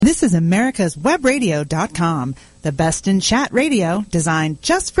This is America's Webradio.com, the best in chat radio designed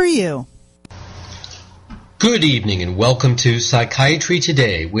just for you. Good evening and welcome to Psychiatry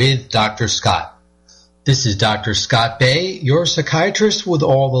Today with Dr. Scott. This is Dr. Scott Bay, your psychiatrist with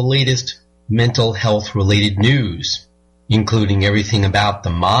all the latest mental health related news, including everything about the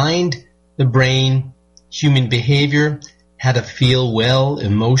mind, the brain, human behavior, how to feel well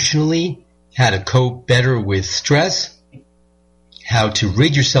emotionally, how to cope better with stress, how to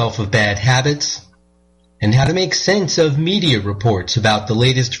rid yourself of bad habits, and how to make sense of media reports about the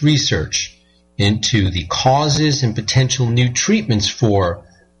latest research into the causes and potential new treatments for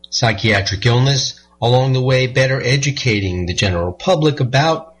psychiatric illness, along the way better educating the general public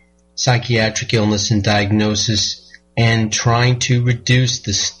about psychiatric illness and diagnosis, and trying to reduce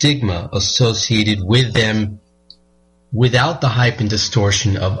the stigma associated with them without the hype and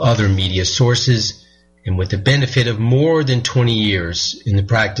distortion of other media sources, and with the benefit of more than 20 years in the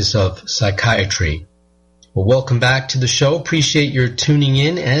practice of psychiatry. Well, welcome back to the show. Appreciate your tuning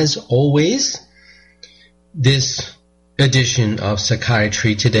in as always. This edition of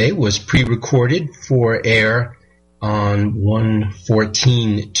Psychiatry Today was pre-recorded for air on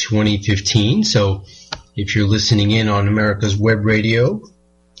 1/14/2015. So if you're listening in on America's Web Radio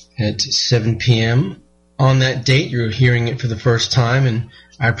at 7 p.m. on that date, you're hearing it for the first time, and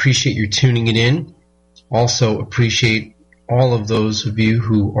I appreciate you tuning it in. Also appreciate all of those of you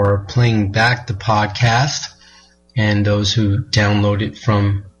who are playing back the podcast and those who download it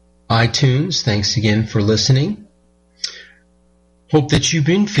from iTunes. Thanks again for listening. Hope that you've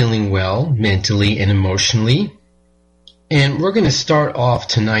been feeling well mentally and emotionally. And we're going to start off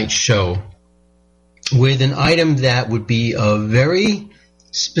tonight's show with an item that would be of very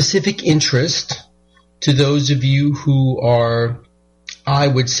specific interest to those of you who are, I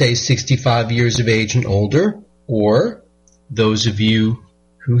would say, 65 years of age and older, or those of you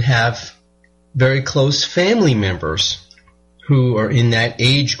who have very close family members who are in that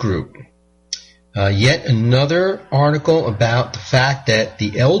age group. Yet another article about the fact that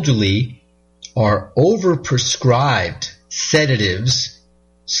the elderly are overprescribed sedatives,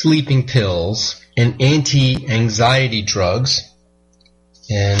 sleeping pills, and anti-anxiety drugs,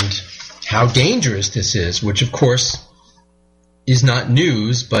 and how dangerous this is, which of course is not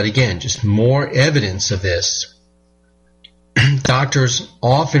news, but again, just more evidence of this. Doctors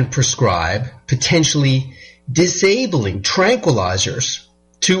often prescribe potentially disabling tranquilizers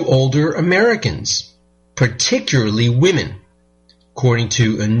to older Americans, particularly women, according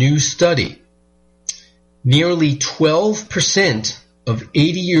to a new study. Nearly 12% of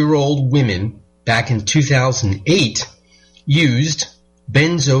 80-year-old women back in 2008 used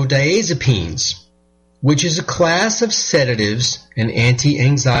benzodiazepines, which is a class of sedatives and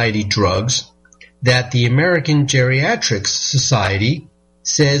anti-anxiety drugs that the American Geriatrics Society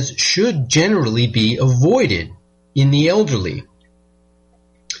says should generally be avoided in the elderly.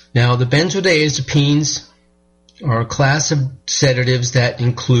 Now, the benzodiazepines are a class of sedatives that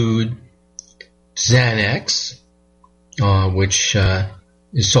include Xanax, which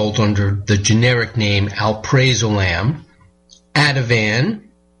is sold under the generic name Alprazolam, Ativan,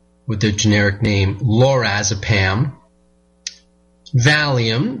 with the generic name Lorazepam,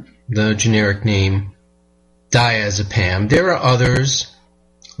 Valium, the generic name Diazepam. There are others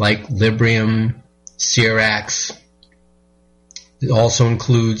like Librium, Ciarax. It also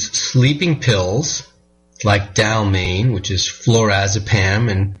includes sleeping pills like Dalmane, which is Florazepam,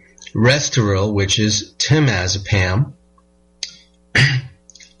 and Restoril, which is Temazepam.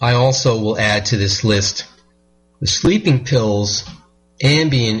 I also will add to this list the sleeping pills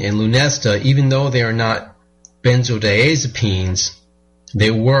Ambien and Lunesta. Even though they are not benzodiazepines, they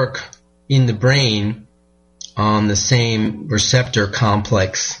work in the brain on the same receptor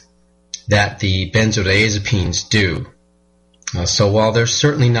complex that the benzodiazepines do. So while they're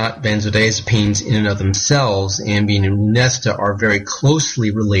certainly not benzodiazepines in and of themselves, Ambien and Lunesta are very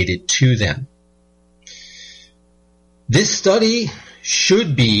closely related to them. This study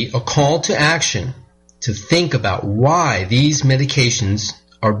should be a call to action to think about why these medications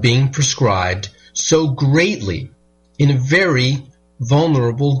are being prescribed so greatly in a very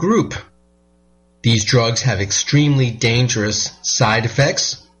vulnerable group. These drugs have extremely dangerous side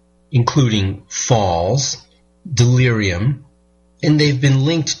effects, including falls, delirium, and they've been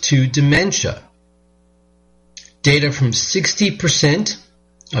linked to dementia. Data from 60%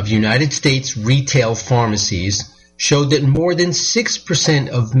 of United States retail pharmacies showed that more than 6%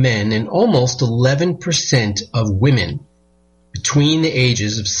 of men and almost 11% of women between the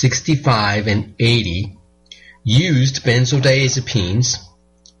ages of 65 and 80 used benzodiazepines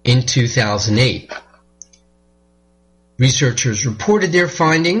in 2008. Researchers reported their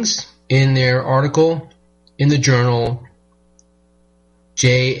findings in their article in the journal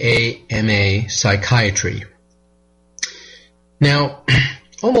JAMA Psychiatry. Now,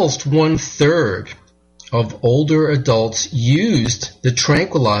 almost 1/3 of older adults used the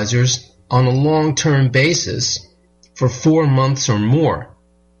tranquilizers on a long-term basis for 4 months or more.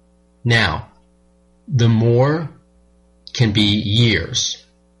 Now, the more can be years.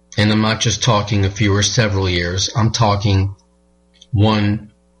 And I'm not just talking a few or several years. I'm talking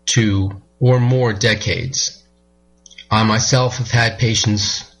 1, 2, or more decades. I myself have had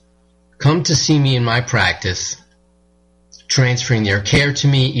patients come to see me in my practice, transferring their care to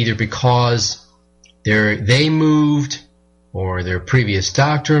me either because they moved, or their previous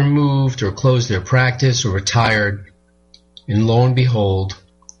doctor moved, or closed their practice, or retired, and lo and behold,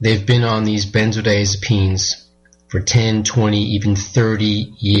 they've been on these benzodiazepines for 10, 20, even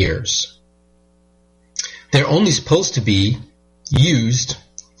 30 years. They're only supposed to be used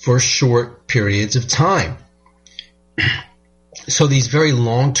for short periods of time. So these very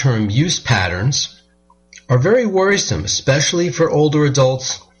long-term use patterns are very worrisome, especially for older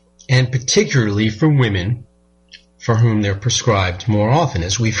adults and particularly for women for whom they're prescribed more often,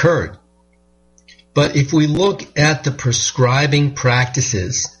 as we've heard. But if we look at the prescribing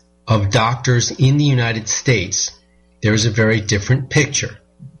practices of doctors in the United States, there's a very different picture.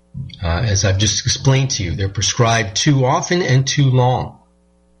 As I've just explained to you, they're prescribed too often and too long.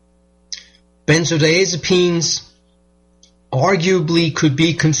 Benzodiazepines arguably could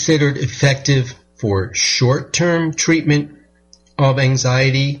be considered effective for short-term treatment of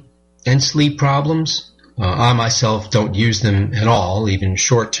anxiety and sleep problems. I myself don't use them at all, even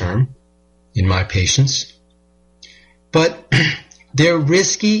short-term, in my patients. But they're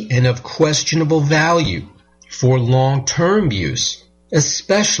risky and of questionable value for long-term use,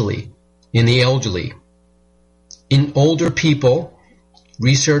 especially in the elderly. In older people,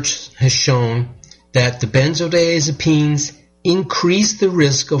 research has shown that the benzodiazepines increase the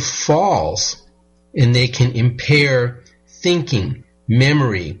risk of falls, and they can impair thinking,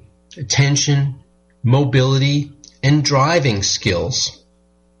 memory, attention, mobility, and driving skills.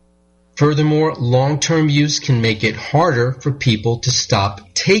 Furthermore, long-term use can make it harder for people to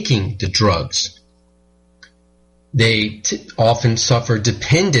stop taking the drugs. They often suffer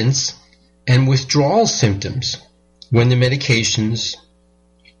dependence and withdrawal symptoms when the medications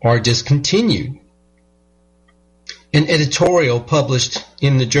are discontinued. An editorial published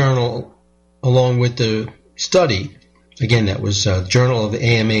in the journal along with the study, again that was Journal of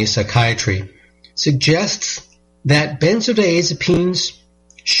AMA Psychiatry, suggests that benzodiazepines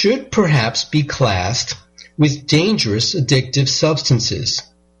should perhaps be classed with dangerous addictive substances,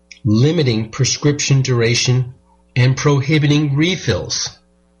 limiting prescription duration and prohibiting refills.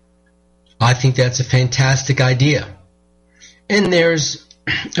 I think that's a fantastic idea. And there's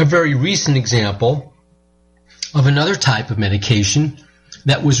a very recent example of another type of medication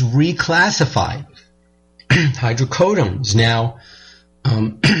that was reclassified. Hydrocodone is now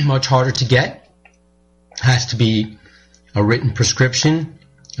much harder to get, has to be a written prescription.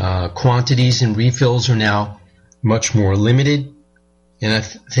 Quantities and refills are now much more limited, and I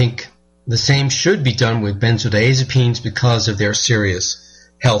think the same should be done with benzodiazepines because of their serious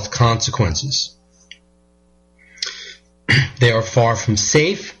health consequences. They are far from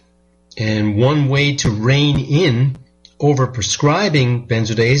safe, and one way to rein in overprescribing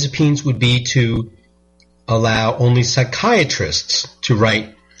benzodiazepines would be to allow only psychiatrists to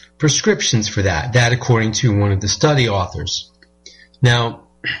write prescriptions for that. That according to one of the study authors. Now,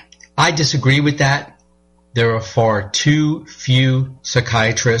 I disagree with that. There are far too few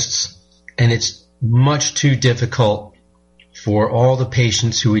psychiatrists, and it's much too difficult for all the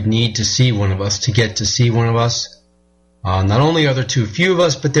patients who would need to see one of us to get to see one of us. Not only are there too few of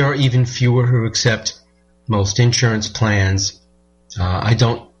us, but there are even fewer who accept most insurance plans. I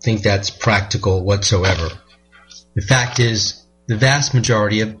don't think that's practical whatsoever. The fact is, the vast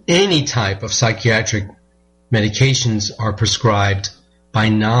majority of any type of psychiatric medications are prescribed by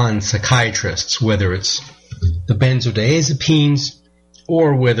non-psychiatrists, whether it's the benzodiazepines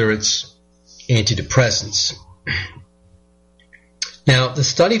or whether it's antidepressants. Now, the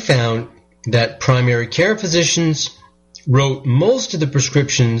study found that primary care physicians wrote most of the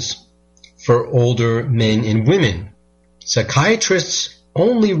prescriptions for older men and women. Psychiatrists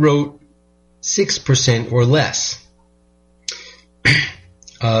only wrote 6% or less.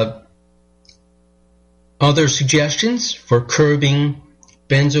 Other suggestions for curbing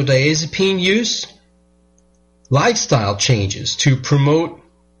benzodiazepine use? Lifestyle changes to promote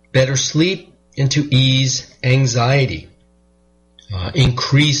better sleep and to ease anxiety.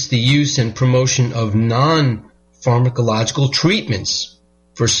 Increase the use and promotion of pharmacological treatments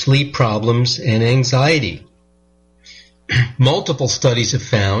for sleep problems and anxiety. Multiple studies have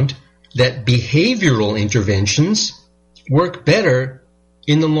found that behavioral interventions work better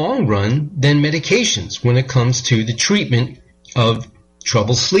in the long run than medications when it comes to the treatment of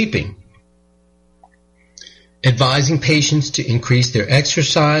trouble sleeping. Advising patients to increase their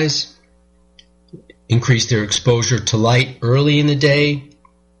exercise, increase their exposure to light early in the day,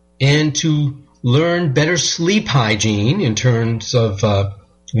 and to learn better sleep hygiene in terms of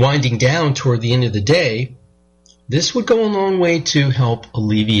winding down toward the end of the day, this would go a long way to help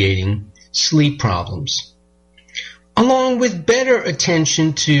alleviating sleep problems. Along with better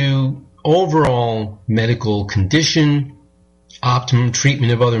attention to overall medical condition, optimum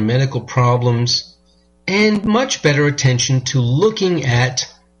treatment of other medical problems, and much better attention to looking at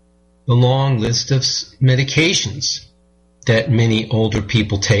the long list of medications that many older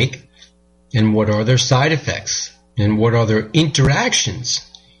people take, and what are their side effects, and what are their interactions,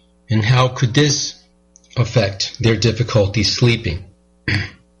 and how could this affect their difficulty sleeping.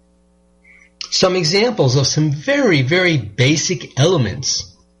 Some examples of some very, very basic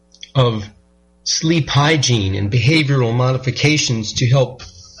elements of sleep hygiene and behavioral modifications to help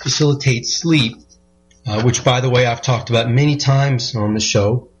facilitate sleep, which, by the way, I've talked about many times on the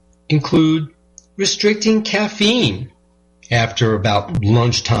show, include restricting caffeine after about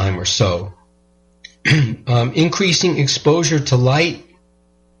lunchtime or so, increasing exposure to light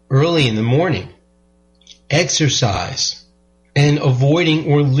early in the morning, exercise, and avoiding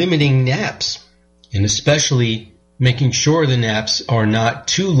or limiting naps, and especially making sure the naps are not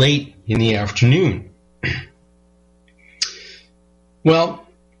too late in the afternoon. Well,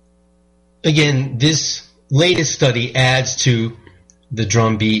 again, this latest study adds to the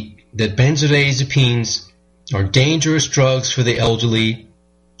drumbeat that benzodiazepines are dangerous drugs for the elderly.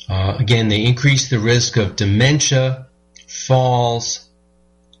 Again, they increase the risk of dementia, falls,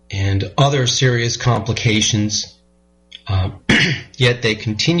 and other serious complications. Yet they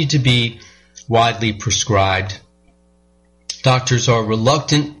continue to be widely prescribed. Doctors are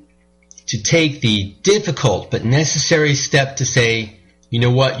reluctant to take the difficult but necessary step to say, you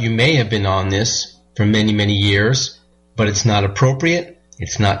know what, you may have been on this for many, many years, but it's not appropriate,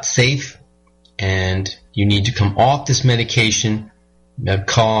 it's not safe, and you need to come off this medication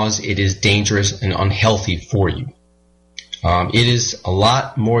because it is dangerous and unhealthy for you. It is a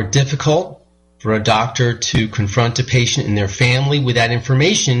lot more difficult for a doctor to confront a patient and their family with that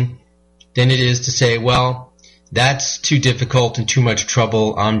information than it is to say, well, that's too difficult and too much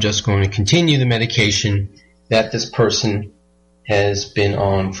trouble, I'm just going to continue the medication that this person has been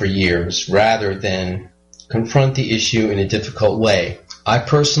on for years, rather than confront the issue in a difficult way. I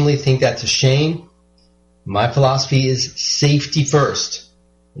personally think that's a shame. My philosophy is safety first,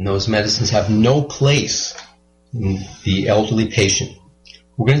 and those medicines have no place in the elderly patient.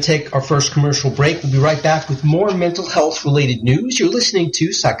 We're going to take our first commercial break. We'll be right back with more mental health related news. You're listening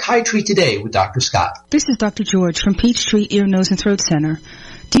to Psychiatry Today with Dr. Scott. This is Dr. George from Peachtree Ear, Nose, and Throat Center.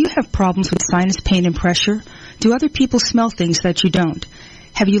 Do you have problems with sinus pain and pressure? Do other people smell things that you don't?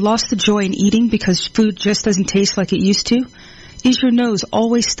 Have you lost the joy in eating because food just doesn't taste like it used to? Is your nose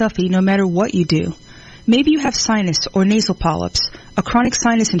always stuffy no matter what you do? Maybe you have sinus or nasal polyps, a chronic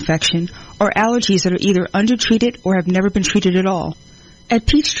sinus infection, or allergies that are either undertreated or have never been treated at all. At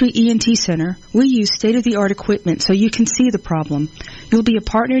Peachtree ENT Center, we use state-of-the-art equipment so you can see the problem. You'll be a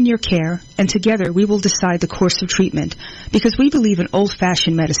partner in your care, and together we will decide the course of treatment, because we believe in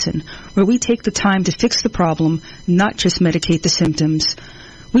old-fashioned medicine, where we take the time to fix the problem, not just medicate the symptoms.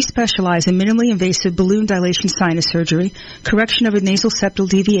 We specialize in minimally invasive balloon dilation sinus surgery, correction of a nasal septal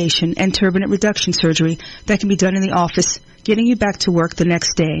deviation, and turbinate reduction surgery that can be done in the office, getting you back to work the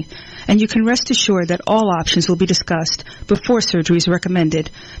next day. And you can rest assured that all options will be discussed before surgery is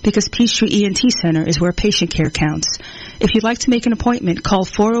recommended, because Peachtree ENT Center is where patient care counts. If you'd like to make an appointment, call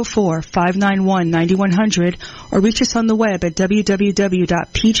 404-591-9100 or reach us on the web at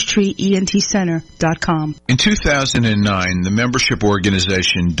www.peachtreeentcenter.com. In 2009, the membership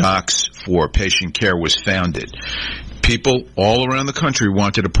organization Docs for Patient Care was founded. People all around the country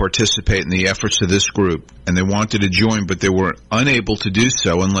wanted to participate in the efforts of this group, and they wanted to join, but they were unable to do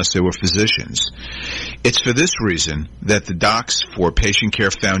so unless they were physicians. It's for this reason that the Docs for Patient Care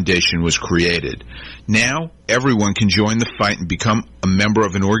Foundation was created. Now, everyone can join the fight and become a member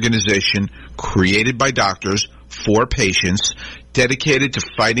of an organization created by doctors for patients, dedicated to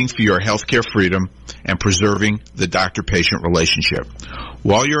fighting for your healthcare freedom and preserving the doctor-patient relationship.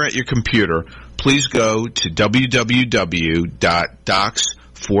 While you're at your computer, please go to www.docs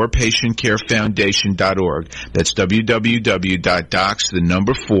docs4patientcarefoundation.org. That's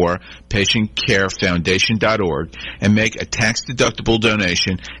www.docs4patientcarefoundation.org and make a tax-deductible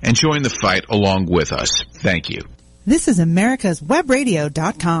donation and join the fight along with us. Thank you. This is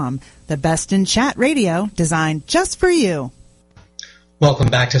America'sWebRadio.com, the best in chat radio designed just for you. Welcome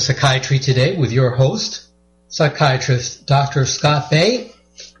back to Psychiatry Today with your host, psychiatrist Dr. Scott Bay.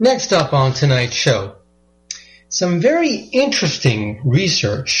 Next up on tonight's show, some very interesting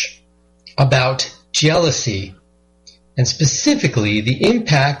research about jealousy and specifically the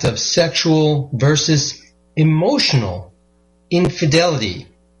impact of sexual versus emotional infidelity.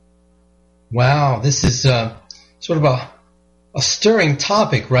 Wow, this is sort of a stirring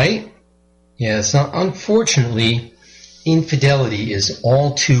topic, right? Yes, unfortunately, infidelity is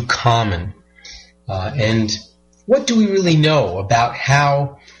all too common. And what do we really know about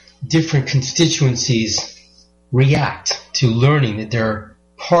how different constituencies react to learning that their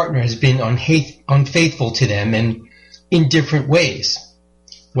partner has been unfaithful to them and in different ways?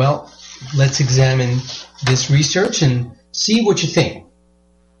 Well, let's examine this research and see what you think.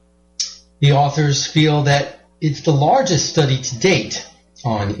 The authors feel that it's the largest study to date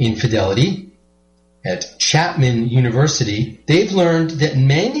on infidelity. At Chapman University, they've learned that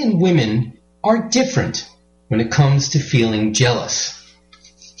men and women are different when it comes to feeling jealous.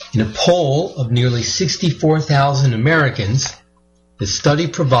 In a poll of nearly 64,000 Americans, the study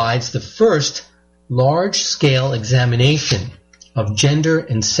provides the first large-scale examination of gender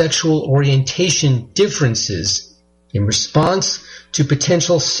and sexual orientation differences in response to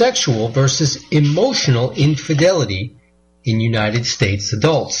potential sexual versus emotional infidelity in United States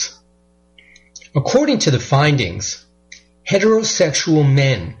adults. According to the findings, heterosexual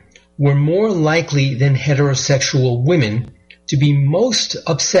men were more likely than heterosexual women to be most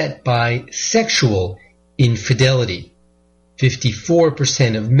upset by sexual infidelity.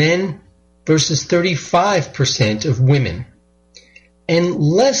 54% of men versus 35% of women. And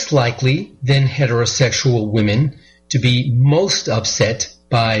less likely than heterosexual women to be most upset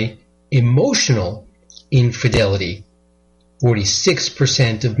by emotional infidelity.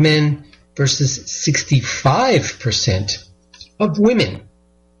 46% of men versus 65% of women.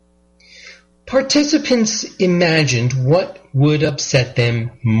 Participants imagined what would upset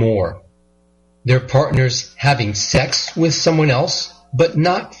them more. Their partners having sex with someone else, but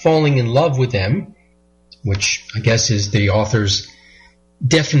not falling in love with them, which I guess is the author's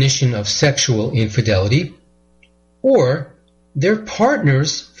definition of sexual infidelity, or their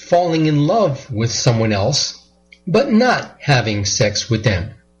partners falling in love with someone else, but not having sex with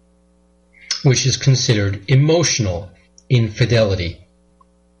them, which is considered emotional infidelity.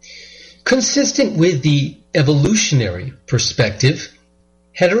 Consistent with the evolutionary perspective,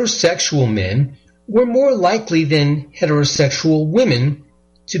 heterosexual men were more likely than heterosexual women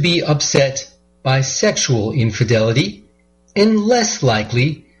to be upset by sexual infidelity and less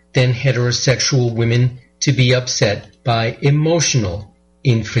likely than heterosexual women to be upset by emotional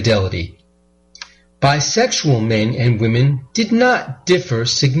infidelity. Bisexual men and women did not differ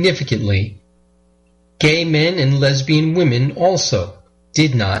significantly. Gay men and lesbian women also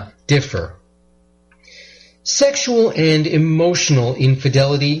did not differ. Sexual and emotional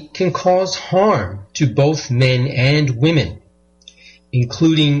infidelity can cause harm to both men and women,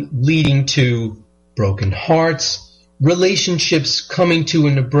 including leading to broken hearts, relationships coming to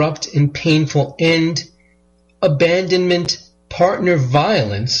an abrupt and painful end, abandonment, partner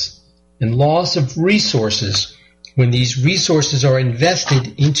violence, and loss of resources when these resources are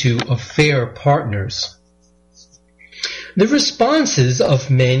invested into affair partners. The responses of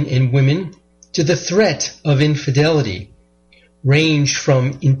men and women to the threat of infidelity range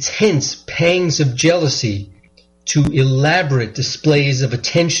from intense pangs of jealousy to elaborate displays of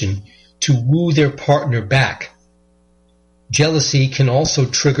attention to woo their partner back. Jealousy can also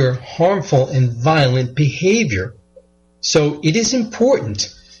trigger harmful and violent behavior, so it is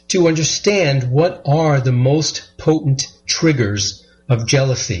important to understand what are the most potent triggers of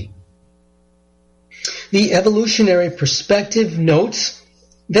jealousy. The evolutionary perspective notes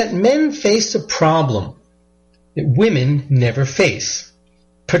that men face a problem that women never face: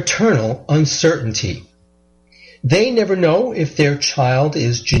 paternal uncertainty. They never know if their child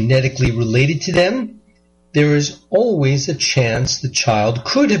is genetically related to them. There is always a chance the child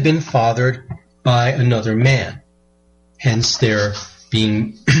could have been fathered by another man. Hence, they're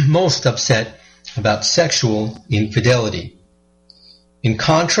being most upset about sexual infidelity. In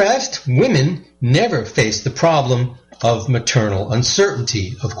contrast, women never face the problem of maternal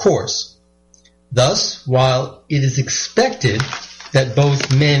uncertainty, of course. Thus, while it is expected that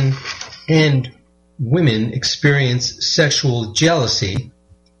both men and women experience sexual jealousy,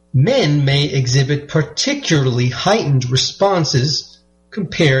 men may exhibit particularly heightened responses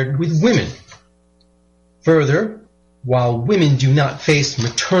compared with women. Further, while women do not face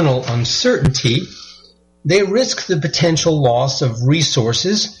maternal uncertainty, they risk the potential loss of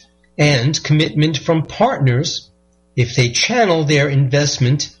resources and commitment from partners if they channel their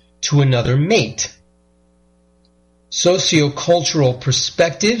investment to another mate. Sociocultural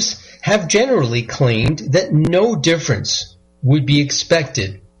perspectives have generally claimed that no difference would be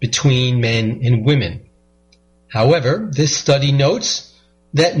expected between men and women. However, this study notes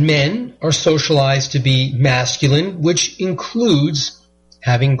that men are socialized to be masculine, which includes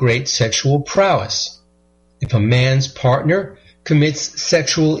having great sexual prowess. If a man's partner commits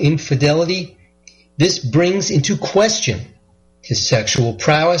sexual infidelity, this brings into question his sexual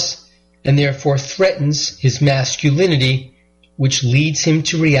prowess and therefore threatens his masculinity, which leads him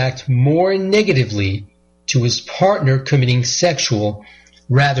to react more negatively to his partner committing sexual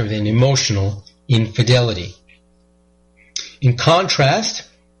rather than emotional infidelity. In contrast,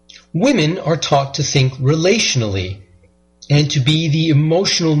 women are taught to think relationally and to be the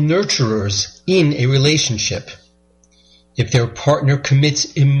emotional nurturers in a relationship. If their partner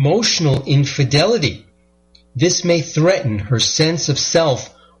commits emotional infidelity, this may threaten her sense of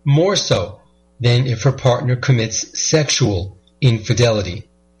self more so than if her partner commits sexual infidelity.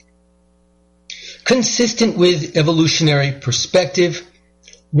 Consistent with evolutionary perspective,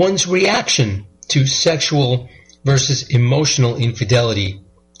 one's reaction to sexual versus emotional infidelity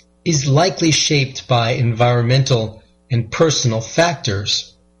is likely shaped by environmental and personal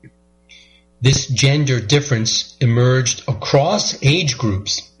factors. This gender difference emerged across age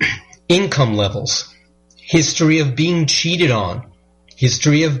groups, income levels, history of being cheated on,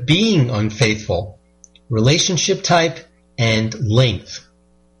 history of being unfaithful, relationship type, and length.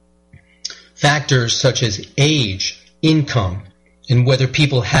 Factors such as age, income, and whether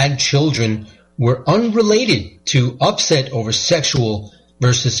people had children were unrelated to upset over sexual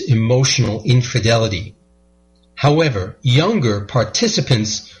versus emotional infidelity. However, younger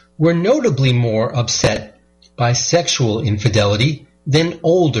participants were notably more upset by sexual infidelity than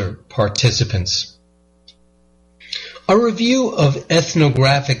older participants. A review of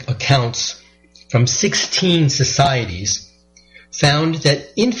ethnographic accounts from 16 societies found that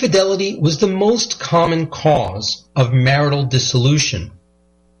infidelity was the most common cause of marital dissolution.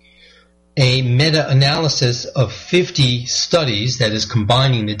 A meta-analysis of 50 studies, that is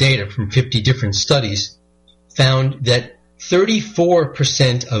combining the data from 50 different studies, found that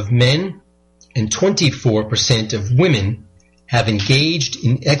 34% of men and 24% of women have engaged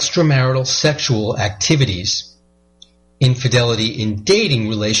in extramarital sexual activities. Infidelity in dating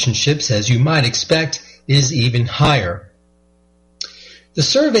relationships, as you might expect, is even higher. The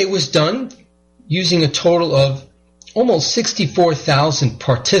survey was done using a total of almost 64,000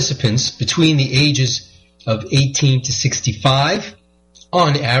 participants between the ages of 18 to 65.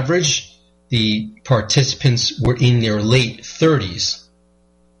 On average, the participants were in their late 30s.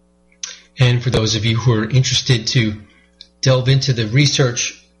 And for those of you who are interested to delve into the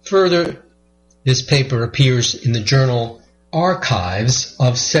research further, this paper appears in the journal Archives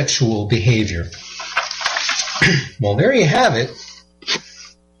of Sexual Behavior. Well, there you have it.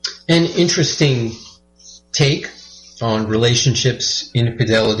 An interesting take on relationships,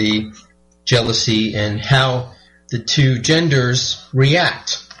 infidelity, jealousy, and how the two genders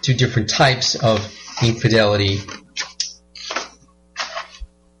react to different types of infidelity.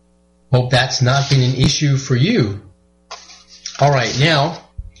 Hope that's not been an issue for you. All right, now,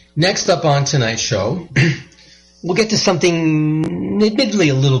 next up on tonight's show, we'll get to something admittedly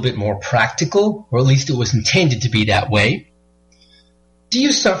a little bit more practical, or at least it was intended to be that way. Do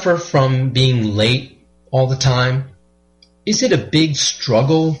you suffer from being late all the time? Is it a big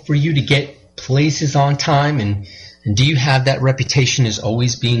struggle for you to get places on time, and do you have that reputation as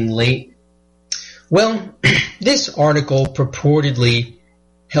always being late? Well, this article purportedly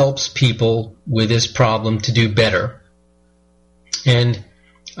helps people with this problem to do better. And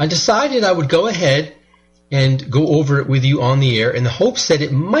I decided I would go ahead and go over it with you on the air in the hopes that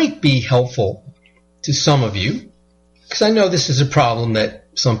it might be helpful to some of you, because I know this is a problem that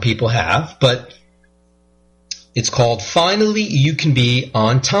some people have, but it's called Finally You Can Be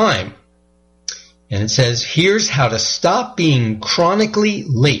On Time. And it says, here's how to stop being chronically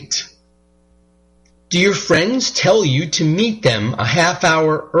late. Do your friends tell you to meet them a half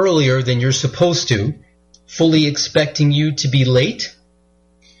hour earlier than you're supposed to, fully expecting you to be late?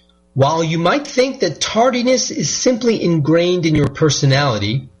 While you might think that tardiness is simply ingrained in your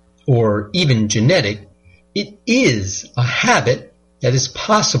personality, or even genetic, it is a habit that is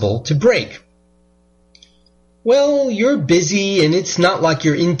possible to break. Well, you're busy and it's not like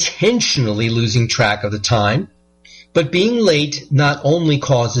you're intentionally losing track of the time, but being late not only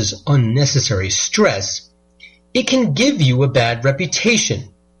causes unnecessary stress, it can give you a bad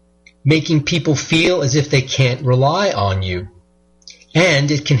reputation, making people feel as if they can't rely on you. And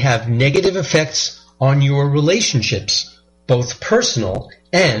it can have negative effects on your relationships, both personal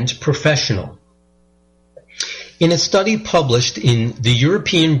and professional. In a study published in the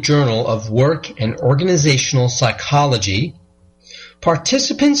European Journal of Work and Organizational Psychology,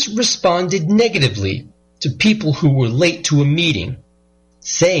 participants responded negatively to people who were late to a meeting,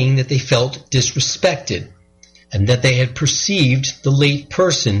 saying that they felt disrespected and that they had perceived the late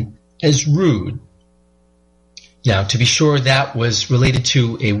person as rude. Now, to be sure, that was related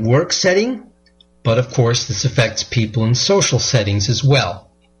to a work setting, but of course this affects people in social settings as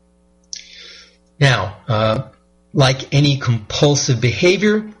well. Now, like any compulsive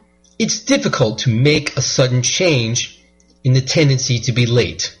behavior, it's difficult to make a sudden change in the tendency to be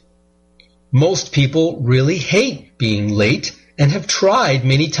late. Most people really hate being late and have tried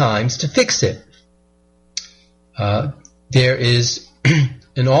many times to fix it. There is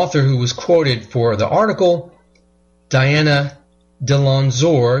an author who was quoted for the article, Diana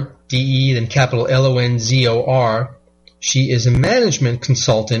Delonzor, D-E, then capital L-O-N-Z-O-R. She is a management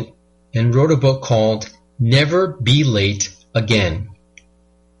consultant and wrote a book called Never Be Late Again.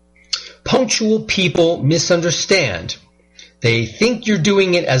 Punctual people misunderstand. They think you're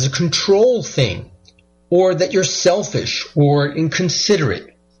doing it as a control thing, or that you're selfish or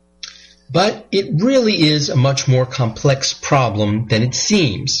inconsiderate. But it really is a much more complex problem than it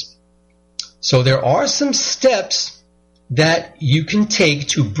seems. So there are some steps that you can take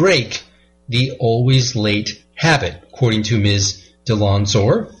to break the always late habit, according to Ms.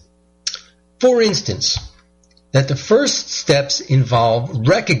 Delonzor. For instance, that the first steps involve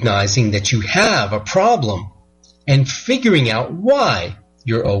recognizing that you have a problem and figuring out why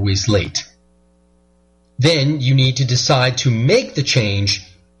you're always late. Then you need to decide to make the change,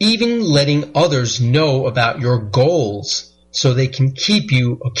 even letting others know about your goals so they can keep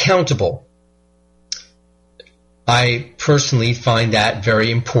you accountable. I personally find that very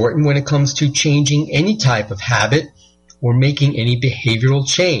important when it comes to changing any type of habit or making any behavioral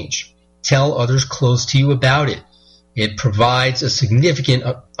change. Tell others close to you about it. It provides a significant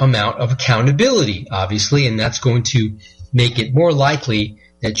amount of accountability, obviously, and that's going to make it more likely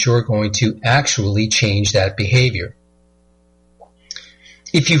that you're going to actually change that behavior.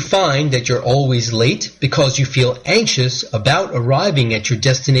 If you find that you're always late because you feel anxious about arriving at your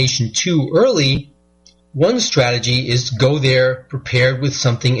destination too early, one strategy is to go there prepared with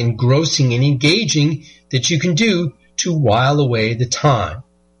something engrossing and engaging that you can do to while away the time.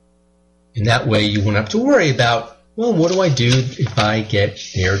 And that way you won't have to worry about, well, what do I do if I get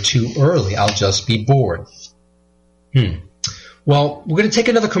there too early? I'll just be bored. Well, we're going to take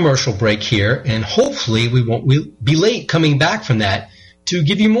another commercial break here, and hopefully we'll be late coming back from that to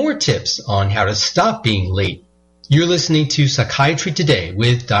give you more tips on how to stop being late. You're listening to Psychiatry Today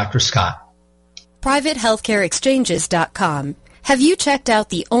with Dr. Scott. PrivateHealthCareExchanges.com. Have you checked out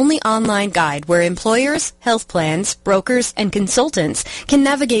the only online guide where employers, health plans, brokers, and consultants can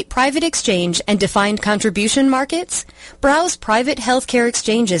navigate private exchange and defined contribution markets? Browse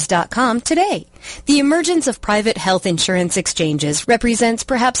PrivateHealthCareExchanges.com today. The emergence of private health insurance exchanges represents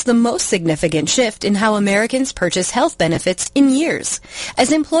perhaps the most significant shift in how Americans purchase health benefits in years.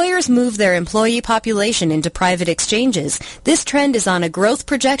 As employers move their employee population into private exchanges, this trend is on a growth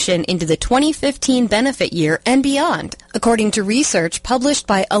projection into the 2015 benefit year and beyond, according to research published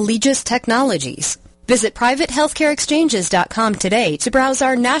by Allegis Technologies. Visit PrivateHealthCareExchanges.com today to browse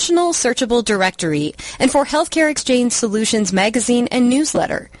our national searchable directory and for Healthcare Exchange Solutions magazine and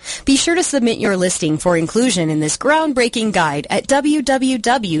newsletter. Be sure to submit your listing for inclusion in this groundbreaking guide at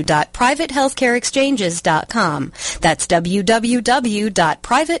www.privatehealthcareexchanges.com. That's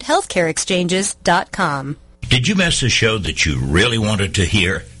www.privatehealthcareexchanges.com. Did you miss a show that you really wanted to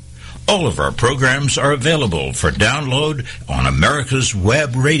hear? All of our programs are available for download on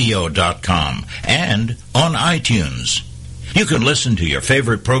americaswebradio.com and on iTunes. You can listen to your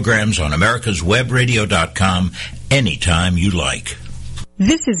favorite programs on americaswebradio.com anytime you like.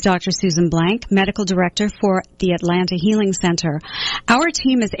 This is Dr. Susan Blank, Medical Director for the Atlanta Healing Center. Our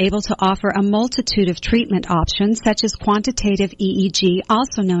team is able to offer a multitude of treatment options such as quantitative EEG,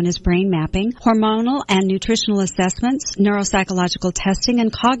 also known as brain mapping, hormonal and nutritional assessments, neuropsychological testing,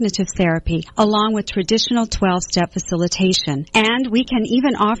 and cognitive therapy, along with traditional 12-step facilitation. And we can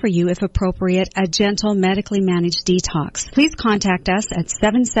even offer you, if appropriate, a gentle medically managed detox. Please contact us at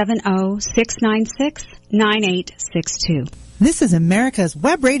 770-696-9862. This is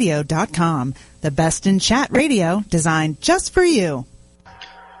americaswebradio.com, the best in chat radio designed just for you.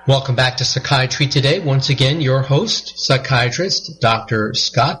 Welcome back to Psychiatry Today. Once again, your host, psychiatrist Dr.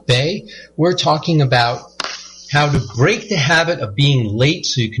 Scott Bay. We're talking about how to break the habit of being late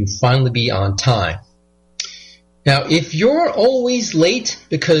so you can finally be on time. Now, if you're always late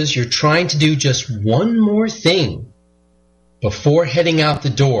because you're trying to do just one more thing before heading out the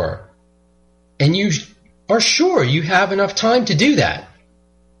door, and you are sure you have enough time to do that,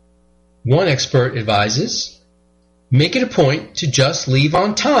 one expert advises, make it a point to just leave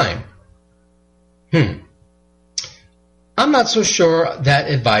on time. I'm not so sure that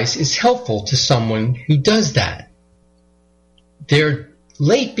advice is helpful to someone who does that. They're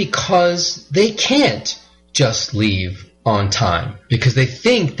late because they can't just leave on time, because they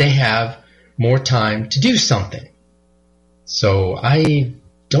think they have more time to do something. So I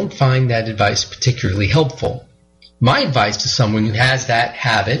don't find that advice particularly helpful. My advice to someone who has that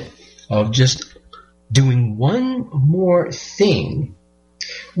habit of just doing one more thing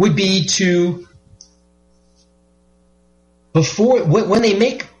would be to, when they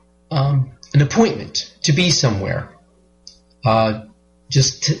make an appointment to be somewhere,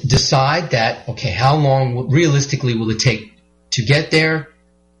 just decide that, okay, how long realistically will it take to get there?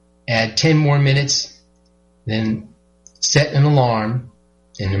 Add 10 more minutes, then set an alarm,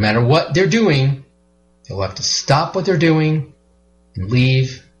 and no matter what they're doing, they'll have to stop what they're doing and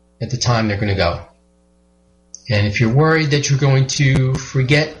leave at the time they're going to go. And if you're worried that you're going to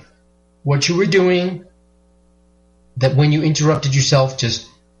forget what you were doing, that when you interrupted yourself, just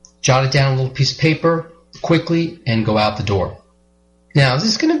jot it down on a little piece of paper quickly and go out the door. Now, is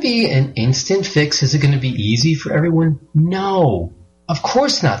this going to be an instant fix? Is it going to be easy for everyone? No, of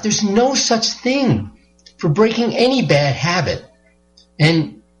course not. There's no such thing for breaking any bad habit.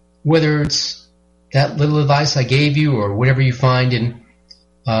 And whether it's that little advice I gave you or whatever you find in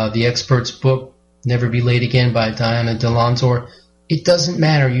the expert's book, Never Be Late Again by Diana DeLanzor, it doesn't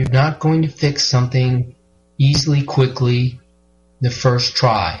matter. You're not going to fix something easily, quickly, the first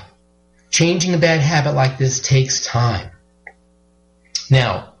try. Changing a bad habit like this takes time.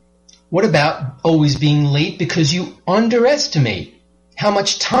 Now, what about always being late because you underestimate how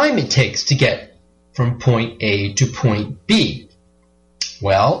much time it takes to get from point A to point B?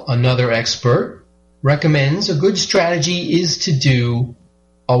 Well, another expert recommends a good strategy is to do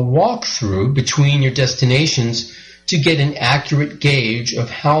a walkthrough between your destinations to get an accurate gauge of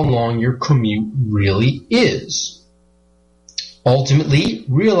how long your commute really is. Ultimately,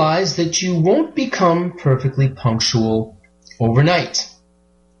 realize that you won't become perfectly punctual overnight.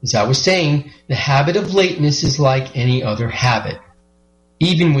 As I was saying, the habit of lateness is like any other habit.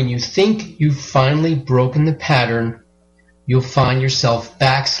 Even when you think you've finally broken the pattern, you'll find yourself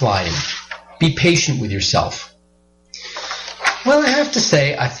backsliding. Be patient with yourself. Well, I have to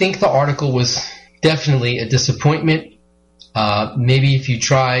say, I think the article was definitely a disappointment. Maybe if you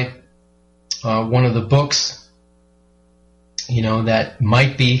try one of the books, that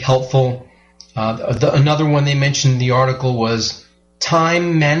might be helpful. Another one they mentioned in the article was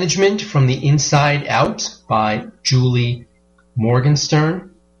Time Management from the Inside Out by Julie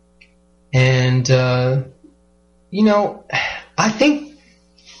Morgenstern. And, I think,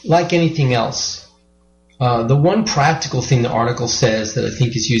 like anything else, the one practical thing the article says that I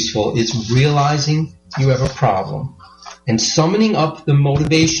think is useful is realizing you have a problem and summoning up the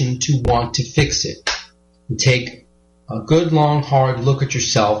motivation to want to fix it. And take a good, long, hard look at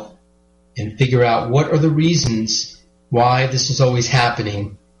yourself and figure out what are the reasons why this is always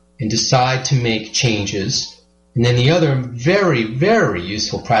happening and decide to make changes. And then the other very, very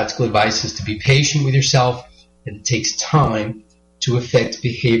useful practical advice is to be patient with yourself, and it takes time to effect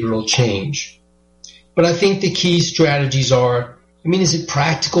behavioral change. But I think the key strategies are, is it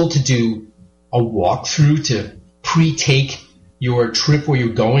practical to do a walkthrough to pre-take your trip where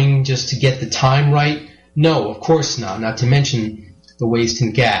you're going just to get the time right? No, of course not, not to mention the waste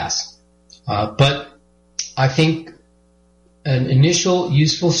in gas. But I think an initial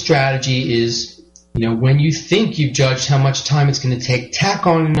useful strategy is, when you think you've judged how much time it's going to take, tack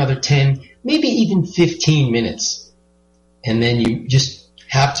on another 10, maybe even 15 minutes. And then you just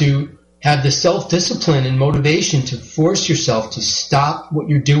have to have the self-discipline and motivation to force yourself to stop what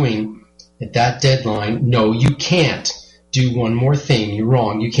you're doing at that deadline. No, you can't do one more thing. You're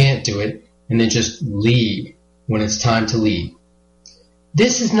wrong. You can't do it. And then just leave when it's time to leave.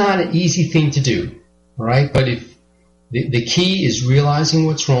 This is not an easy thing to do, all right? But if the key is realizing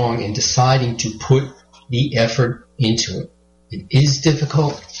what's wrong and deciding to put the effort into it. It is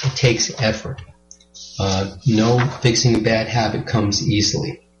difficult. It takes effort. No fixing a bad habit comes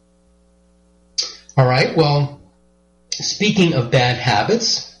easily. All right, well, speaking of bad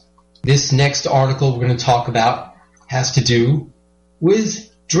habits, this next article we're going to talk about has to do with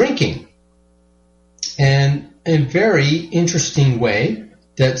drinking. And a very interesting way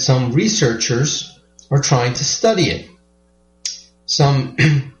that some researchers are trying to study it. Some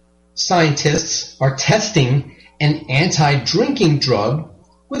scientists are testing an anti-drinking drug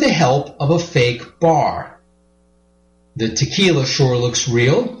with the help of a fake bar. The tequila sure looks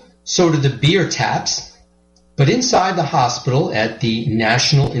real, so do the beer taps, but inside the hospital at the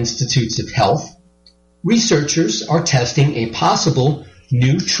National Institutes of Health, researchers are testing a possible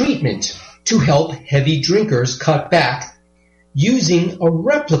new treatment to help heavy drinkers cut back using a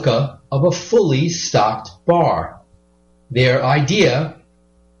replica of a fully stocked bar. Their idea,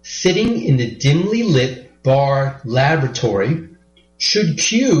 sitting in the dimly lit bar laboratory, should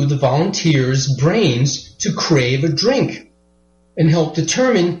cue the volunteers' brains to crave a drink and help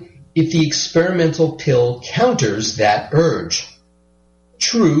determine if the experimental pill counters that urge.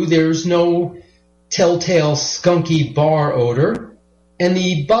 True, there's no telltale skunky bar odor, and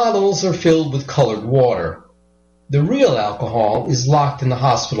the bottles are filled with colored water. The real alcohol is locked in the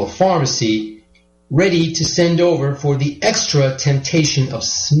hospital pharmacy, ready to send over for the extra temptation of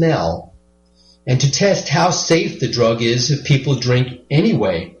smell, and to test how safe the drug is if people drink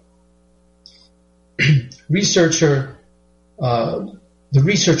anyway. The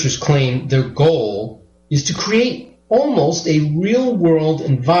researchers claim their goal is to create almost a real-world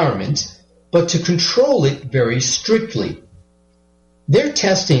environment, but to control it very strictly. They're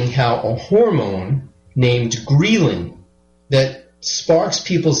testing how a hormone named ghrelin that sparks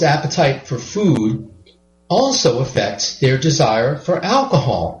people's appetite for food also affects their desire for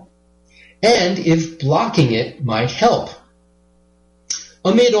alcohol, and if blocking it might help.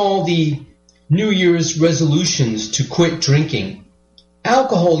 Amid all the New Year's resolutions to quit drinking,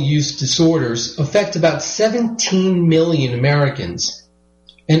 alcohol use disorders affect about 17 million Americans,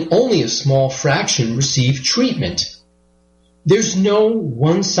 and only a small fraction receive treatment. There's no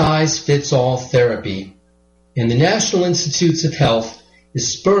one-size-fits-all therapy, and the National Institutes of Health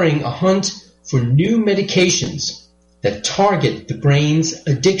is spurring a hunt for new medications that target the brain's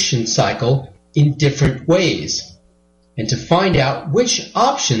addiction cycle in different ways, and to find out which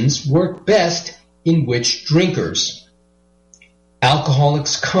options work best in which drinkers.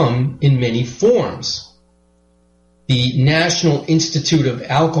 Alcoholics come in many forms. The National Institute of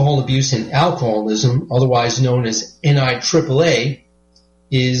Alcohol Abuse and Alcoholism, otherwise known as NIAAA,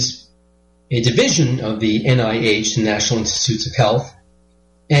 is a division of the NIH, the National Institutes of Health,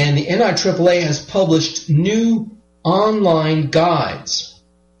 and the NIAAA has published new online guides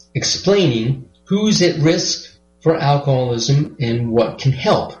explaining who's at risk for alcoholism and what can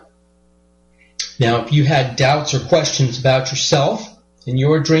help. Now, if you had doubts or questions about yourself and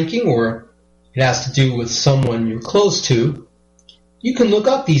your drinking, or it has to do with someone you're close to, you can look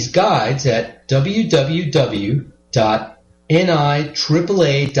up these guides at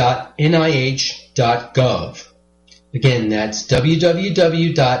www.niaaa.nih.gov. Again, that's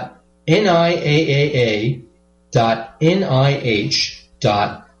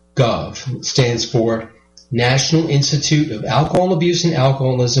www.niaaa.nih.gov. It stands for National Institute of Alcohol Abuse and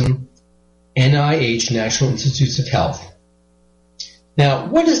Alcoholism, NIH, National Institutes of Health. Now,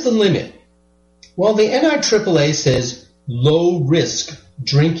 what is the limit? Well, the NIAAA says low-risk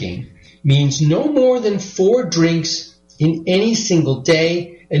drinking means no more than 4 drinks in any single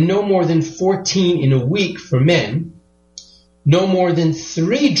day and no more than 14 in a week for men, no more than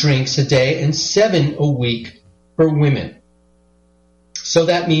 3 drinks a day and 7 a week for women. So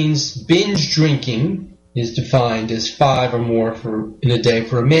that means binge drinking is defined as 5 or more in a day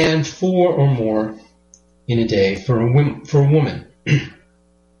for a man, 4 or more in a day for a woman.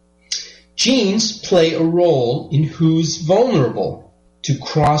 Genes play a role in who's vulnerable to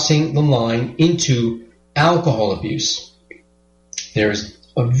crossing the line into alcohol abuse. There's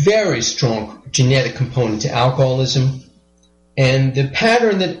a very strong genetic component to alcoholism, and the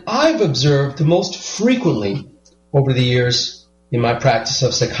pattern that I've observed the most frequently over the years in my practice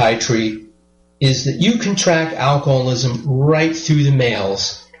of psychiatry is that you can track alcoholism right through the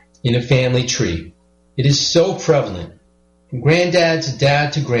males in a family tree. It is so prevalent, from granddad to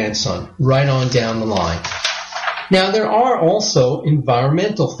dad to grandson, right on down the line. Now, there are also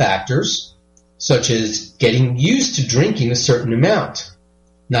environmental factors, such as getting used to drinking a certain amount,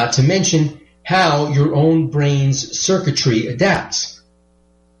 not to mention how your own brain's circuitry adapts.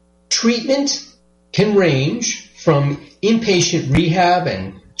 Treatment can range from inpatient rehab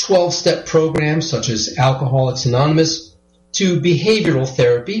and 12-step programs such as Alcoholics Anonymous to behavioral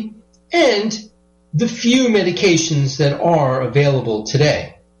therapy and the few medications that are available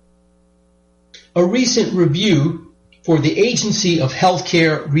today. A recent review for the Agency of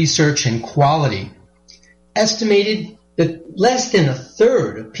Healthcare Research and Quality estimated that less than a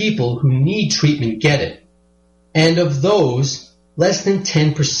third of people who need treatment get it, and of those, less than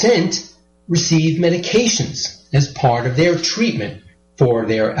 10% receive medications as part of their treatment for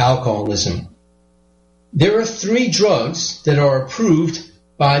their alcoholism. There are 3 drugs that are approved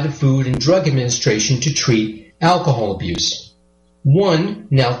by the Food and Drug Administration to treat alcohol abuse. One,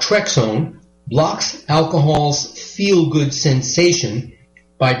 naltrexone, blocks alcohol's feel-good sensation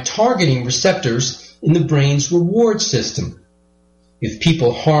by targeting receptors in the brain's reward system if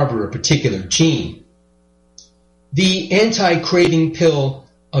people harbor a particular gene. The anti-craving pill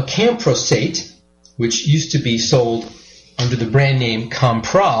acamprosate, which used to be sold under the brand name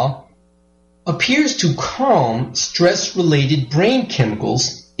Compral, appears to calm stress-related brain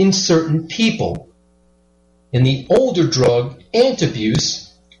chemicals in certain people. And the older drug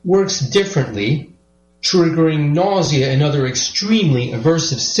Antabuse works differently, triggering nausea and other extremely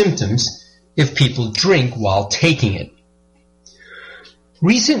aversive symptoms if people drink while taking it.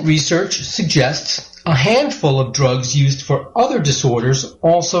 Recent research suggests a handful of drugs used for other disorders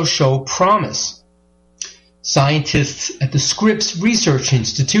also show promise. Scientists at the Scripps Research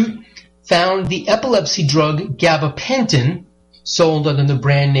Institute found the epilepsy drug gabapentin, sold under the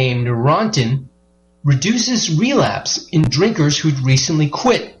brand name Neurontin, reduces relapse in drinkers who'd recently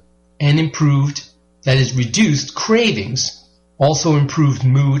quit and reduced cravings, also improved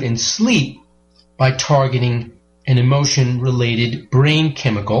mood and sleep by targeting an emotion-related brain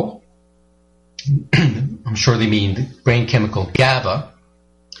chemical. I'm sure they mean the brain chemical GABA.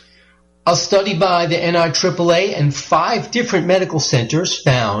 A study by the NIAAA and 5 different medical centers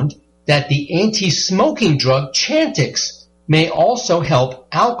found that the anti-smoking drug Chantix may also help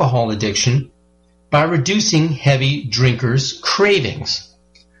alcohol addiction by reducing heavy drinkers' cravings.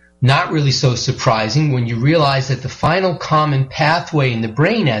 Not really so surprising when you realize that the final common pathway in the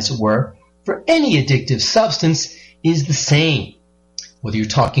brain, as it were, for any addictive substance is the same, whether you're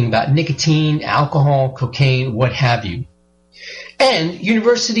talking about nicotine, alcohol, cocaine, what have you. And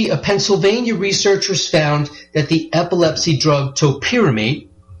University of Pennsylvania researchers found that the epilepsy drug topiramate,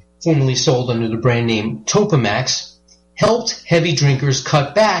 formerly sold under the brand name Topamax, helped heavy drinkers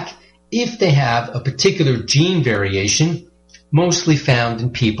cut back if they have a particular gene variation, mostly found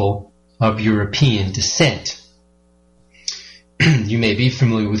in people of European descent. You may be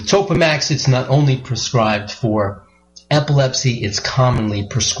familiar with Topamax. It's not only prescribed for epilepsy, it's commonly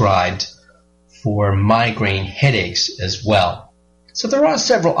prescribed for migraine headaches as well. So there are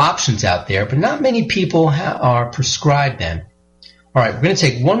several options out there, but not many people are prescribed them. All right, we're going to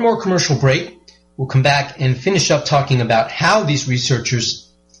take one more commercial break. We'll come back and finish up talking about how these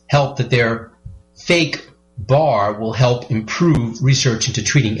researchers help that their fake bar will help improve research into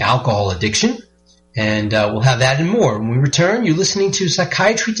treating alcohol addiction. And we'll have that and more. When we return, you're listening to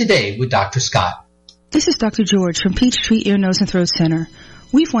Psychiatry Today with Dr. Scott. This is Dr. George from Peachtree Ear, Nose, and Throat Center.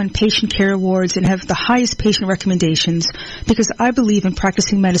 We've won patient care awards and have the highest patient recommendations because I believe in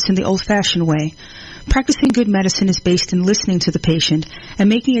practicing medicine the old-fashioned way. Practicing good medicine is based in listening to the patient and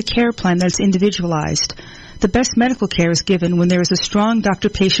making a care plan that's individualized. The best medical care is given when there is a strong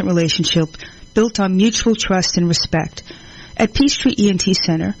doctor-patient relationship built on mutual trust and respect. At Peachtree ENT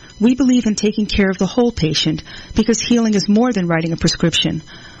Center, we believe in taking care of the whole patient because healing is more than writing a prescription.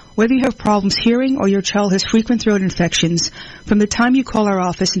 Whether you have problems hearing or your child has frequent throat infections, from the time you call our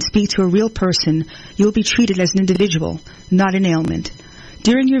office and speak to a real person, you'll be treated as an individual, not an ailment.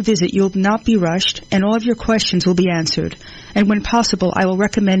 During your visit, you'll not be rushed, and all of your questions will be answered. And when possible, I will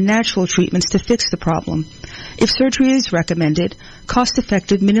recommend natural treatments to fix the problem. If surgery is recommended,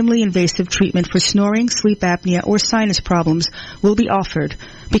 cost-effective, minimally invasive treatment for snoring, sleep apnea, or sinus problems will be offered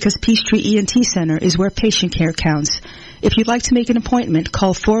because Peachtree ENT Center is where patient care counts. If you'd like to make an appointment,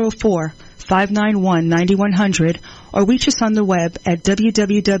 call 404-591-9100 or reach us on the web at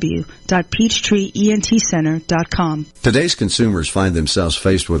www.peachtreeentcenter.com. Today's consumers find themselves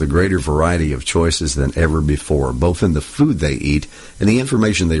faced with a greater variety of choices than ever before, both in the food they eat and the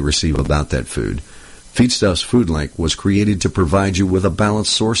information they receive about that food. Feedstuffs Food Link was created to provide you with a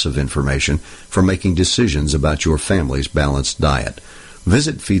balanced source of information for making decisions about your family's balanced diet.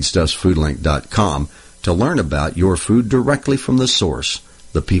 Visit feedstuffsfoodlink.com to learn about your food directly from the source,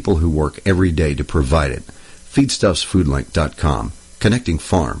 the people who work every day to provide it. feedstuffsfoodlink.com, connecting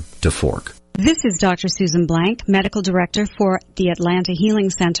farm to fork. This is Dr. Susan Blank, Medical Director for the Atlanta Healing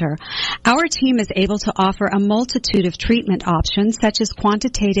Center. Our team is able to offer a multitude of treatment options such as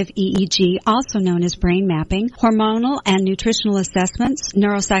quantitative EEG, also known as brain mapping, hormonal and nutritional assessments,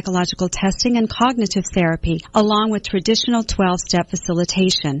 neuropsychological testing, and cognitive therapy, along with traditional 12-step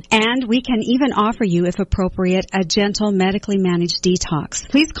facilitation. And we can even offer you, if appropriate, a gentle medically managed detox.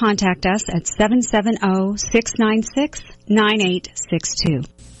 Please contact us at 770-696-9862.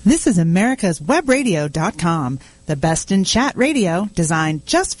 This is AmericasWebRadio.com, the best in chat radio designed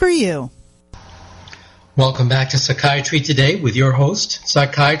just for you. Welcome back to Psychiatry Today with your host,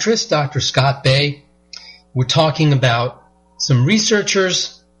 psychiatrist Dr. Scott Bay. We're talking about some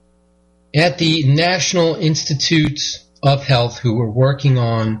researchers at the National Institutes of Health who are working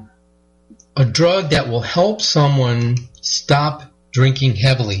on a drug that will help someone stop drinking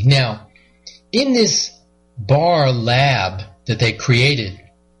heavily. Now, in this bar lab that they created,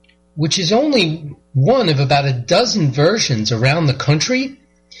 which is only one of about a dozen versions around the country,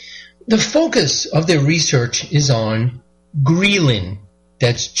 the focus of their research is on ghrelin.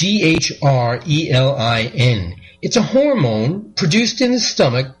 That's G-H-R-E-L-I-N. It's a hormone produced in the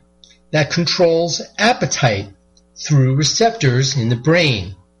stomach that controls appetite through receptors in the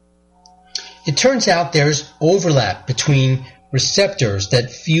brain. It turns out there's overlap between receptors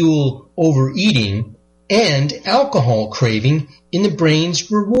that fuel overeating and alcohol craving in the brain's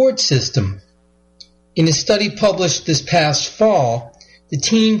reward system. In a study published this past fall, the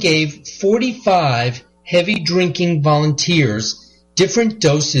team gave 45 heavy drinking volunteers different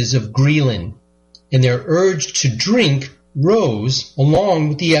doses of ghrelin, and their urge to drink rose along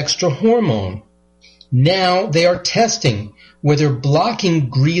with the extra hormone. Now they are testing whether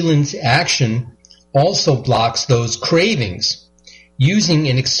blocking ghrelin's action also blocks those cravings, using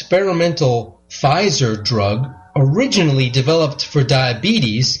an experimental Pfizer drug originally developed for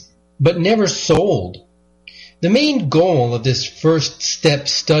diabetes but never sold. The main goal of this first step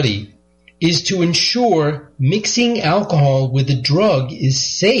study is to ensure mixing alcohol with the drug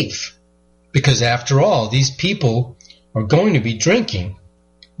is safe, because after all, these people are going to be drinking.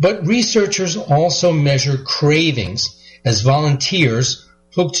 But researchers also measure cravings as volunteers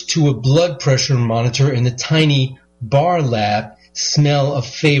hooked to a blood pressure monitor in the tiny bar lab smell a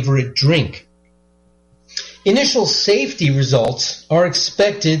favorite drink. Initial safety results are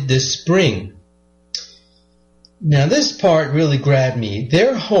expected this spring. Now this part really grabbed me.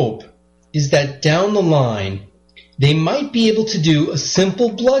 Their hope is that down the line they might be able to do a simple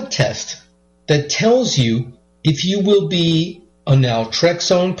blood test that tells you if you will be a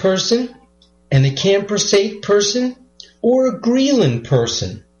naltrexone person, an acamprosate person, or a ghrelin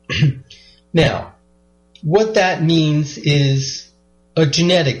person. Now, what that means is a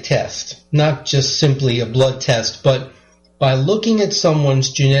genetic test, not just simply a blood test, but by looking at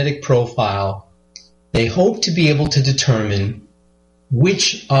someone's genetic profile, they hope to be able to determine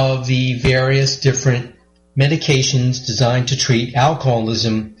which of the various different medications designed to treat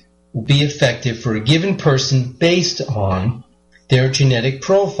alcoholism will be effective for a given person based on their genetic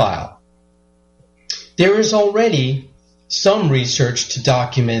profile. There is already some research to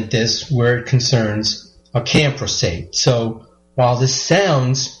document this where it concerns acamprosate. So while this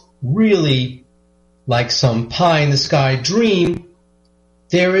sounds really like some pie-in-the-sky dream,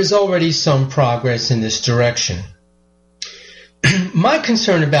 there is already some progress in this direction. My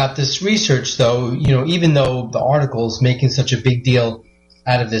concern about this research, though, even though the article is making such a big deal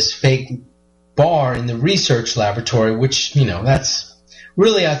out of this fake bar in the research laboratory, which, that's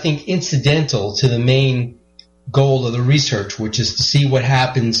really, I think, incidental to the main goal of the research, which is to see what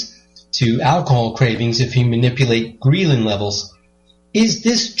happens to alcohol cravings if you manipulate ghrelin levels, is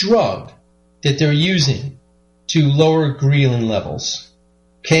this drug that they're using to lower ghrelin levels.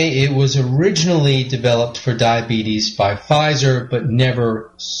 Okay, it was originally developed for diabetes by Pfizer, but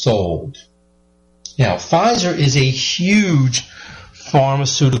never sold. Now, Pfizer is a huge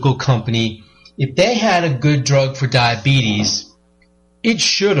pharmaceutical company. If they had a good drug for diabetes, it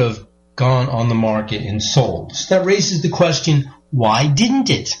should have gone on the market and sold. So that raises the question, why didn't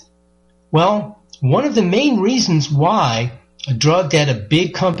it? Well, one of the main reasons why a drug that a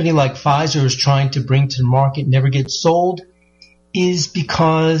big company like Pfizer is trying to bring to the market never gets sold is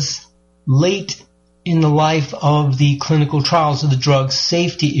because late in the life of the clinical trials of the drug,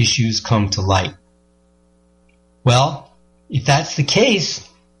 safety issues come to light. Well, if that's the case,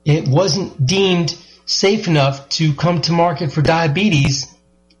 it wasn't deemed safe enough to come to market for diabetes.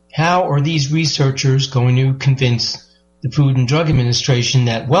 How are these researchers going to convince the Food and Drug Administration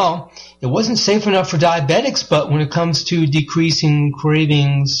that, well, it wasn't safe enough for diabetics, but when it comes to decreasing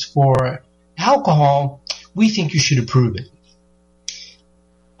cravings for alcohol, we think you should approve it?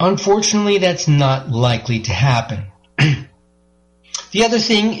 unfortunately, that's not likely to happen. The other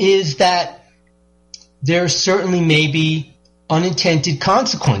thing is that there certainly may be unintended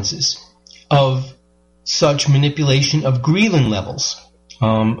consequences of such manipulation of ghrelin levels.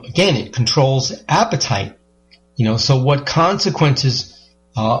 Again, it controls appetite. So what consequences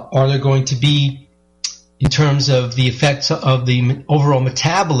are there going to be in terms of the effects of the overall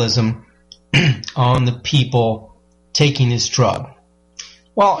metabolism on the people taking this drug?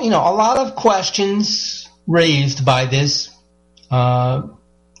 Well, a lot of questions raised by this. And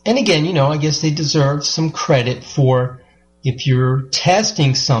again, I guess they deserve some credit for, if you're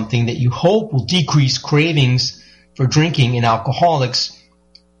testing something that you hope will decrease cravings for drinking in alcoholics,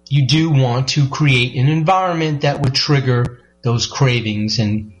 you do want to create an environment that would trigger those cravings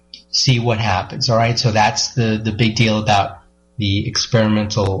and see what happens. All right. So that's the big deal about the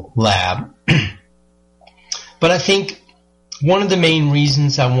experimental lab. But I think one of the main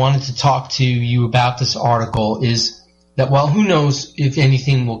reasons I wanted to talk to you about this article is that, well, who knows if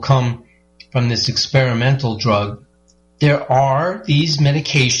anything will come from this experimental drug. There are these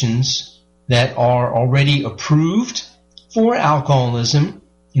medications that are already approved for alcoholism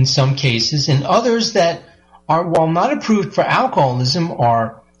in some cases, and others that are, while not approved for alcoholism,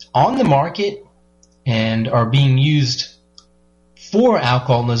 are on the market and are being used for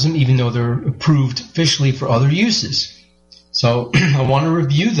alcoholism, even though they're approved officially for other uses. So I want to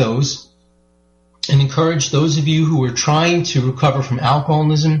review those and encourage those of you who are trying to recover from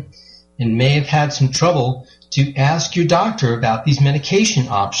alcoholism and may have had some trouble to ask your doctor about these medication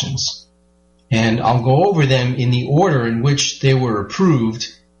options. And I'll go over them in the order in which they were approved.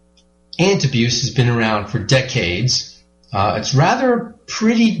 Antabuse has been around for decades. It's rather a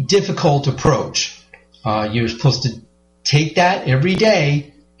pretty difficult approach. You're supposed to take that every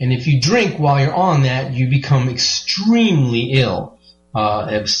day, and if you drink while you're on that, you become extremely ill.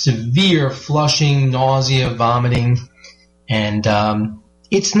 Have severe flushing, nausea, vomiting, and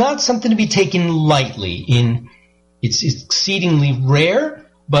it's not something to be taken lightly. It's exceedingly rare,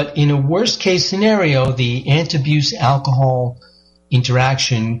 but in a worst-case scenario, the antabuse alcohol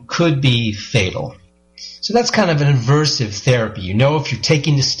interaction could be fatal. So that's kind of an aversive therapy. If you're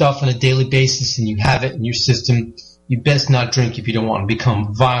taking this stuff on a daily basis and you have it in your system, you best not drink if you don't want to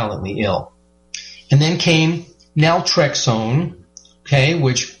become violently ill. And then came naltrexone,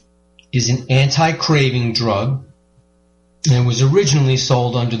 which is an anti-craving drug, and it was originally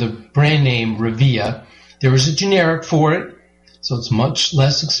sold under the brand name Revia. There is a generic for it, so it's much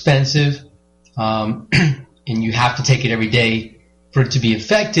less expensive, and you have to take it every day for it to be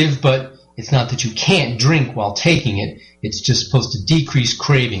effective, but it's not that you can't drink while taking it. It's just supposed to decrease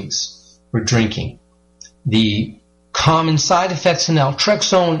cravings for drinking. The common side effects of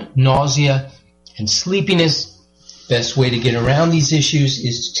naltrexone, nausea and sleepiness. Best way to get around these issues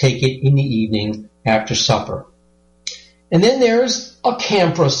is to take it in the evening after supper. And then there's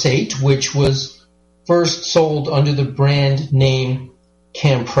acamprosate, which was first sold under the brand name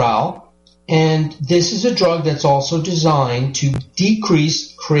Campral. And this is a drug that's also designed to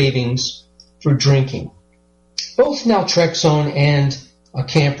decrease cravings for drinking. Both naltrexone and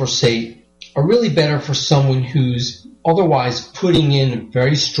acamprosate are really better for someone who's otherwise putting in a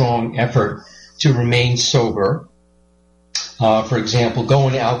very strong effort to remain sober. For example,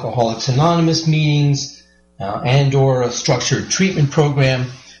 going to Alcoholics Anonymous meetings and or a structured treatment program.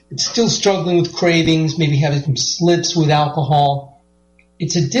 It's still struggling with cravings, maybe having some slips with alcohol.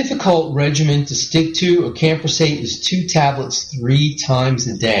 It's a difficult regimen to stick to. Acamprosate is 2 tablets 3 times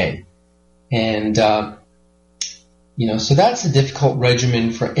a day. And, so that's a difficult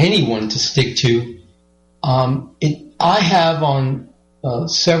regimen for anyone to stick to. I have on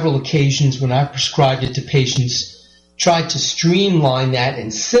several occasions when I prescribed it to patients tried to streamline that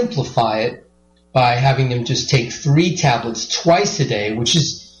and simplify it by having them just take 3 tablets twice a day, which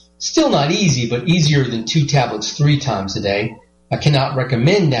is still not easy, but easier than 2 tablets 3 times a day. I cannot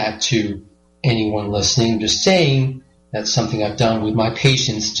recommend that to anyone listening. I'm just saying that's something I've done with my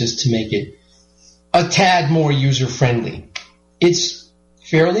patients just to make it a tad more user-friendly. It's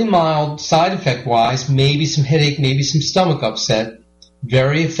fairly mild side effect-wise, maybe some headache, maybe some stomach upset,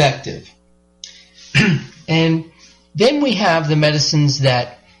 very effective. And then we have the medicines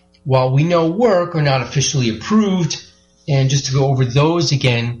that, while we know work, are not officially approved. And just to go over those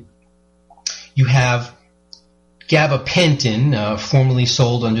again, you have gabapentin, formerly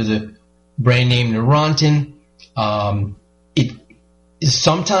sold under the brand name Neurontin. It is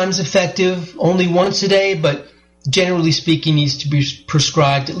sometimes effective only once a day, but generally speaking needs to be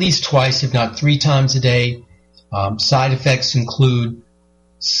prescribed at least twice, if not 3 times a day. Side effects include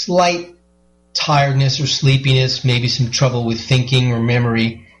slight tiredness or sleepiness, maybe some trouble with thinking or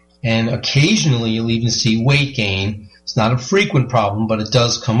memory, and occasionally you'll even see weight gain. It's not a frequent problem, but it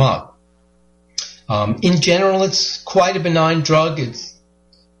does come up. In general, it's quite a benign drug. Its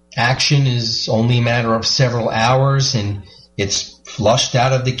action is only a matter of several hours, and it's flushed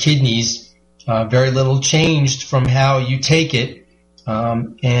out of the kidneys. Very little changed from how you take it,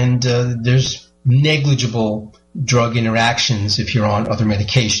 and there's negligible drug interactions if you're on other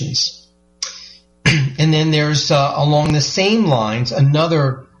medications. And then there's, along the same lines,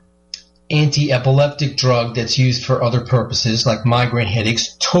 another anti-epileptic drug that's used for other purposes, like migraine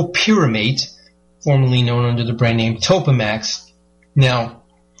headaches, topiramate, formerly known under the brand name Topamax. Now,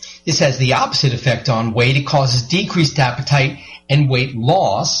 this has the opposite effect on weight. It causes decreased appetite and weight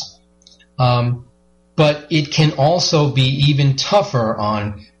loss, but it can also be even tougher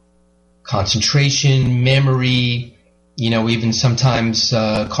on concentration, memory, even sometimes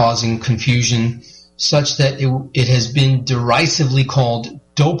causing confusion, such that it has been derisively called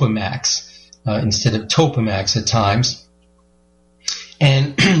Dopamax instead of Topamax at times.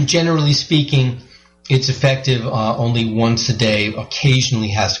 And generally speaking, it's effective only once a day, occasionally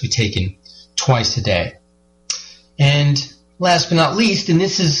has to be taken twice a day. And last but not least, and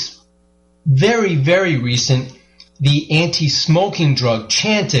this is very, very recent, the anti-smoking drug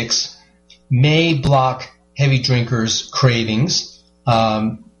Chantix may block heavy drinkers' cravings.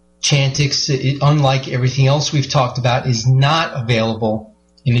 Chantix, unlike everything else we've talked about, is not available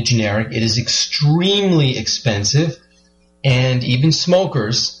in a generic. It is extremely expensive, and even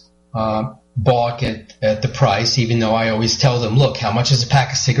smokers balk at the price, even though I always tell them, look, how much is a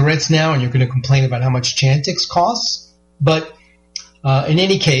pack of cigarettes now? And you're going to complain about how much Chantix costs? But in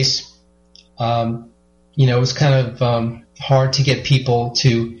any case, it's kind of hard to get people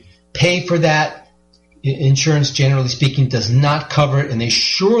to pay for that. Insurance, generally speaking, does not cover it, and they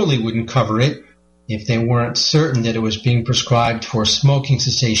surely wouldn't cover it if they weren't certain that it was being prescribed for smoking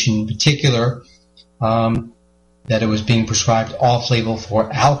cessation in particular, that it was being prescribed off-label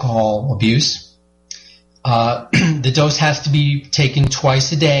for alcohol abuse. The dose has to be taken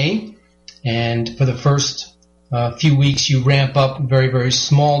twice a day, and for the first few weeks you ramp up a very, very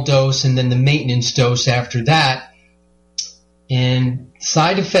small dose, and then the maintenance dose after that. And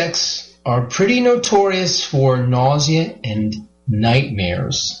side effects are pretty notorious for nausea and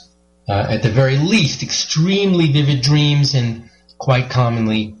nightmares. At the very least, extremely vivid dreams and quite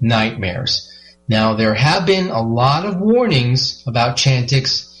commonly nightmares. Now, there have been a lot of warnings about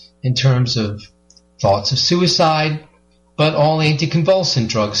Chantix in terms of thoughts of suicide, but all anticonvulsant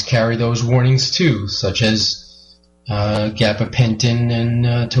drugs carry those warnings too, such as gabapentin and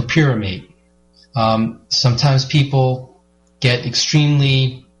topiramate. Sometimes people get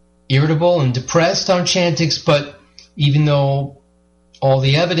extremely irritable and depressed on Chantix, but even though all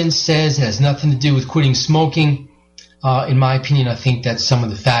the evidence says it has nothing to do with quitting smoking, in my opinion, I think that's some of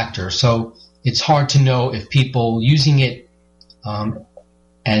the factors. So it's hard to know if people using it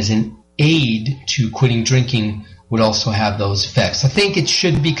as an aid to quitting drinking would also have those effects. I think it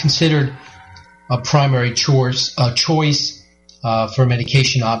should be considered a primary choice for a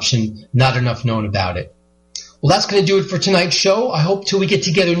medication option. Not enough known about it. Well, that's going to do it for tonight's show. I hope till we get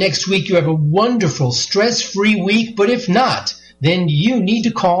together next week you have a wonderful, stress-free week. But if not, then you need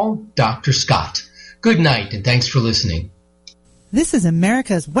to call Dr. Scott. Good night, and thanks for listening. This is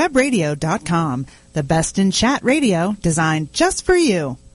AmericasWebRadio.com, the best in chat radio designed just for you.